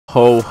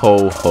Ho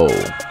ho ho.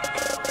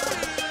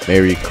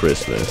 Merry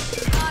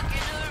Christmas.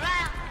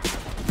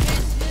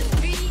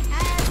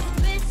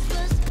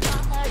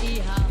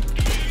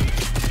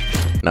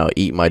 Now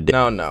eat my dick.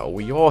 Now,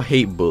 we all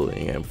hate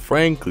bullying, and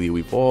frankly,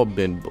 we've all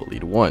been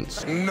bullied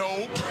once.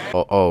 No.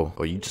 Oh,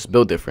 you just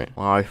built different.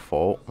 My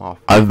fault.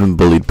 I've been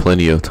bullied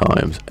plenty of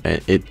times, and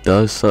it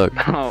does suck.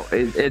 Oh,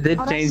 it did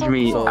change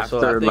me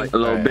after like a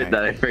little bit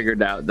that I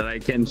figured out that I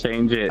can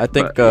change it. I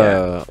think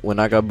when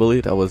I got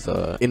bullied, I was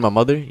in my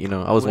mother. You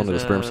know, I was one of the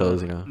sperm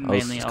cells. You know, I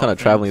was just kind of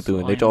traveling through,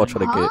 and they all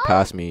tried to get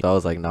past me. So I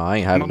was like, nah, I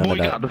ain't having none of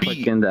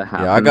that.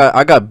 Yeah,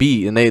 I got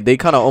beat, and they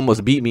kind of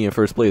almost beat me in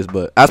first place.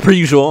 But as per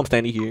usual, I'm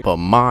standing here. But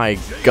my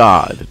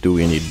God, do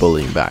we need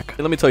bullying back?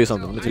 Hey, let me tell you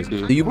something.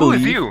 Do you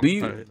believe? Do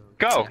you?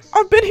 Go.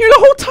 I've been here the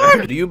whole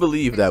time. Do you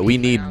believe that we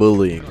need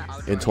bullying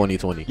in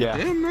 2020? Yeah,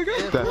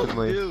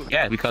 definitely.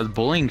 Yeah, because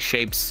bullying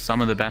shapes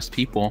some of the best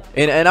people.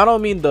 And I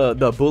don't mean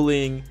the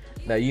bullying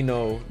that, you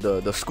know,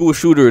 the school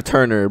shooter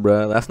Turner,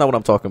 bro. That's not what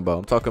I'm talking about.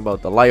 I'm talking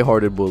about the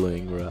lighthearted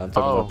bullying, bro. I'm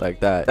talking about like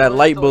that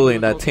light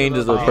bullying that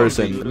changes a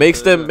person,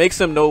 makes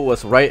them know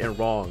what's right and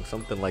wrong,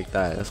 something like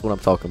that. That's what I'm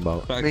talking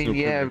about. I mean,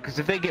 yeah, because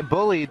if they get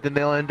bullied, then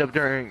they'll end up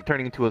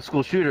turning into a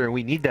school shooter, and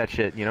we need that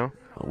shit, you know.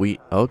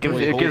 It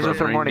gives us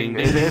some warning.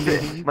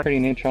 Pretty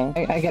neutral.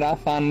 I get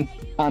off on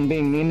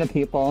being mean to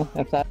people,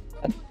 if that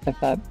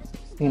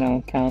you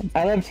know counts.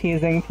 I love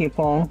teasing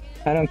people.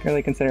 I don't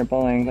really consider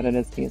bullying, but it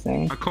is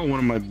teasing. I call one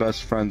of my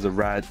best friends a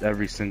rat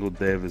every single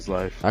day of his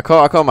life. I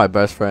call my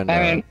best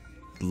friend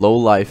low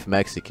life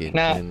Mexican.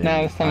 Now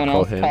if someone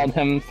else called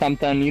him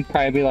something, you'd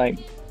probably be like,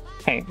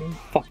 hey,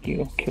 fuck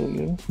you, kill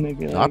you.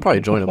 Maybe like, I'd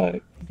probably join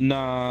him.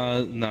 Nah,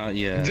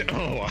 yeah.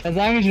 As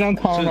long as you don't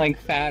call him like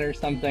fat or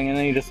something, and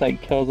then he just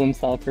like kills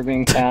himself for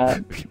being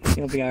fat,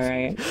 you'll be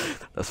alright.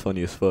 That's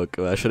funny as fuck.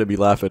 I shouldn't be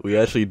laughing. We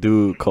actually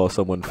do call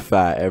someone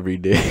fat every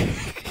day.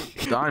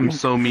 I'm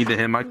so mean to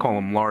him. I call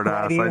him lard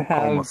ass. I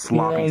call him a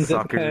sloppy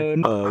sucker.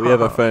 We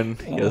have a friend.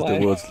 He has the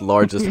world's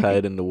largest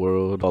head in the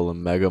world. Call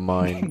him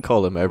Megamind.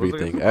 Call him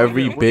everything.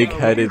 Every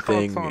big-headed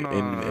thing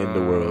in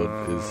the world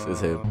is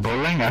him.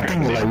 Bullying? I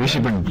think like we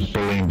should bring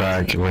bullying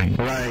back. Like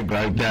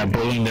that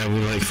bullying that we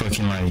like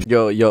fucking like.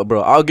 Yo,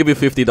 bro. I'll give you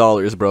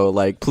 $50, bro.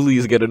 Like,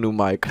 please get a new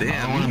mic.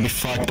 Damn, I wanna be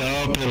fucked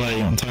up. Like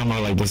I'm talking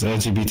about like those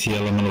LGBT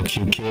elemental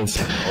cute kids.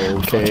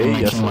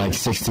 Okay. Yes. Like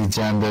 60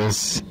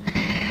 genders.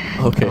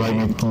 Okay. Like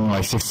making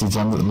like 60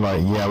 genders.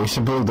 Like yeah, we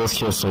should bully those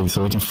kids so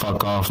we can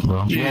fuck off,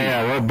 bro.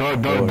 Yeah,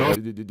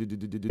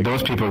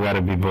 those people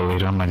gotta be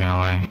bullied. I'm not gonna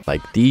lie.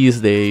 Like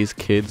these days,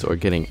 kids are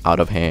getting out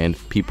of hand.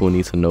 People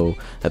need to know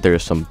that there are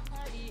some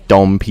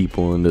dumb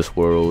people in this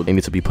world. They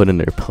need to be put in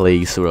their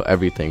place or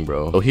everything,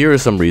 bro. So here are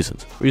some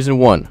reasons. Reason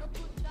 1,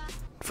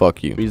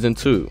 fuck you. Reason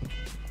 2,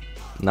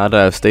 now that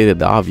I've stated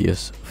the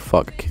obvious,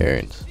 fuck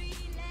Karens.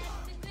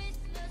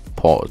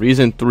 Pause.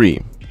 Reason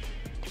 3,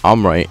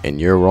 I'm right and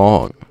you're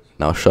wrong.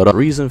 Now shut up.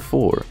 Reason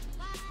 4,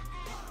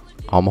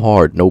 I'm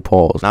hard, no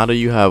pause. Now that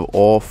you have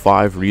all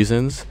 5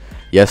 reasons,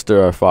 yes,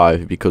 there are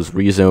 5 because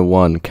reason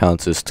 1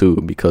 counts as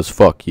 2 because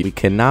fuck you. We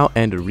can now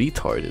end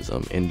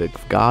retardism in the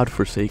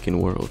godforsaken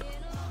world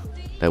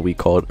that we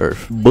called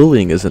Earth.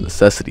 Bullying is a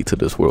necessity to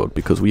this world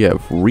because we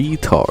have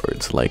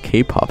retards like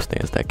K-pop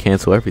stans that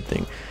cancel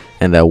everything,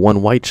 and that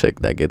one white chick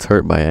that gets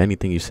hurt by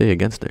anything you say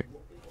against her.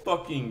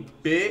 Fucking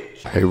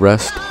bitch. I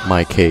rest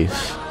my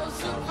case.